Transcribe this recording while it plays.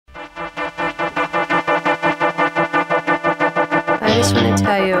just want to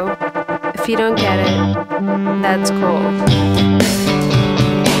tell you, if you don't get it, that's cool.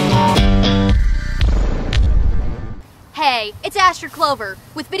 Hey, it's Astrid Clover.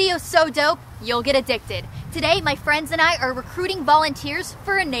 With videos so dope, you'll get addicted. Today, my friends and I are recruiting volunteers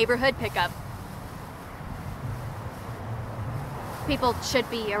for a neighborhood pickup. People should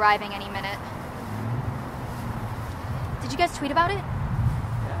be arriving any minute. Did you guys tweet about it?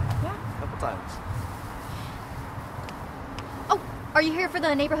 Yeah, a couple times. Oh, are you here for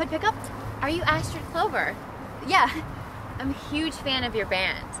the neighborhood pickup? Are you Astrid Clover? Yeah. I'm a huge fan of your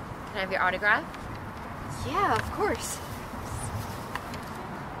band. Can I have your autograph? Yeah, of course.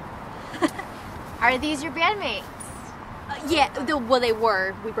 Are these your bandmates? Yeah, well, they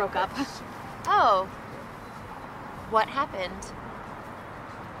were. We broke up. Oh. What happened?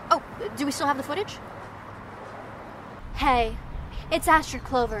 Oh, do we still have the footage? Hey, it's Astrid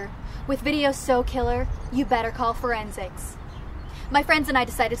Clover. With videos so killer, you better call forensics. My friends and I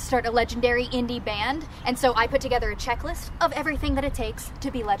decided to start a legendary indie band, and so I put together a checklist of everything that it takes to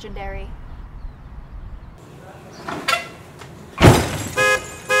be legendary.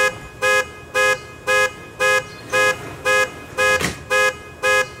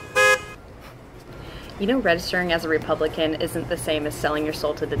 You know, registering as a Republican isn't the same as selling your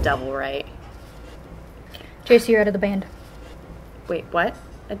soul to the devil, right? Jacey, you're out of the band. Wait, what?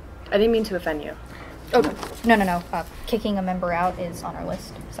 I didn't mean to offend you. Oh, no. Kicking a member out is on our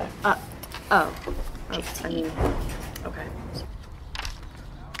list, so. I mean, okay.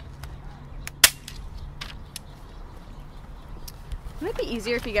 Wouldn't it be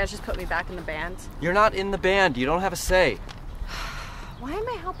easier if you guys just put me back in the band? You're not in the band. You don't have a say. Why am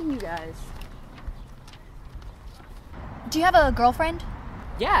I helping you guys? Do you have a girlfriend?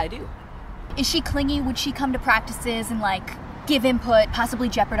 Yeah, I do. Is she clingy? Would she come to practices and, give input, possibly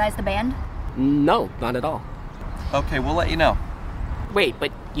jeopardize the band? No, not at all. Okay, we'll let you know. Wait,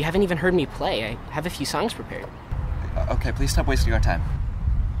 but you haven't even heard me play. I have a few songs prepared. Okay, please stop wasting our time.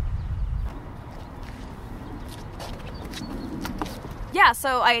 Yeah,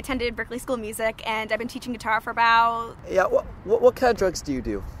 so I attended Berkeley School of Music, and I've been teaching guitar for about... Yeah, what kind of drugs do you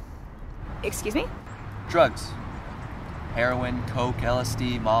do? Excuse me? Drugs. Heroin, coke,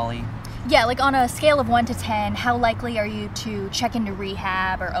 LSD, Molly. Yeah, on a scale of 1 to 10, how likely are you to check into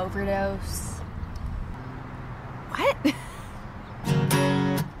rehab or overdose? What?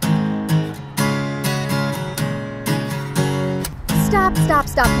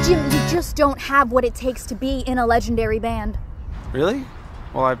 Stop. Jim, you just don't have what it takes to be in a legendary band. Really?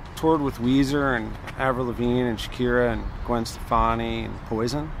 Well, I've toured with Weezer and Avril Lavigne and Shakira and Gwen Stefani and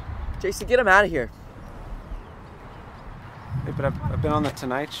Poison. Jacey, get him out of here. Hey, but I've been on the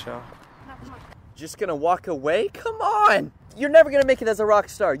Tonight Show. Just gonna walk away? Come on! You're never gonna make it as a rock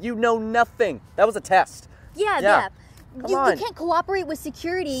star. You know nothing. That was a test. Yeah. Come on. You can't cooperate with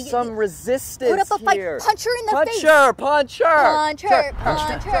security. Some resistance Put up a fight. here. Punch her in the face. Punch her!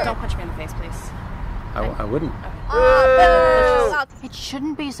 Punch her. Don't punch me in the face, please. I wouldn't. It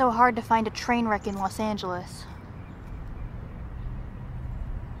shouldn't be so hard to find a train wreck in Los Angeles.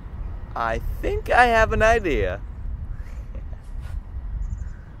 I think I have an idea.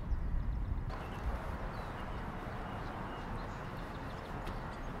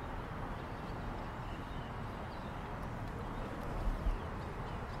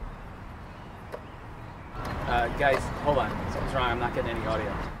 Guys, hold on. Something's wrong. I'm not getting any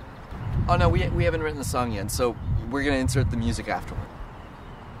audio. Oh no, we haven't written the song yet, so we're gonna insert the music afterward.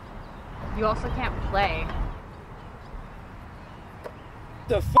 You also can't play.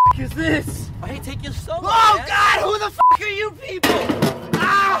 The f*** is this? Hey, take your solo. Oh man. God, who the f*** are you people?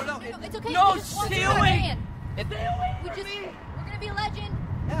 Ow! No, it's okay. No, Just stay away. We're gonna be a legend.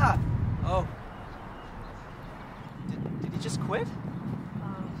 Yeah. Oh. Did he just quit?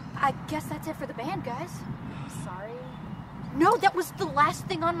 I guess that's it for the band, guys. Sorry. No, that was the last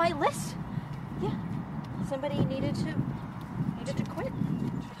thing on my list. Yeah. Somebody needed to quit.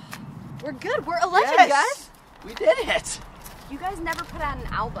 We're good. We're a legend, guys. We did it. You guys never put out an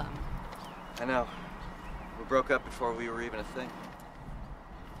album. I know. We broke up before we were even a thing.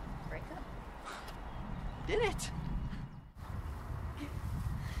 Break up. Did it.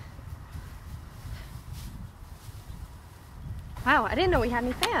 Wow, I didn't know we had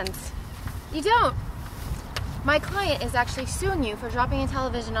any fans. You don't. My client is actually suing you for dropping a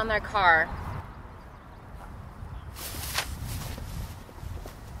television on their car.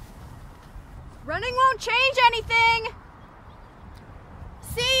 Running won't change anything.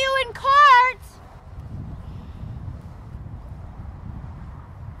 See you in court!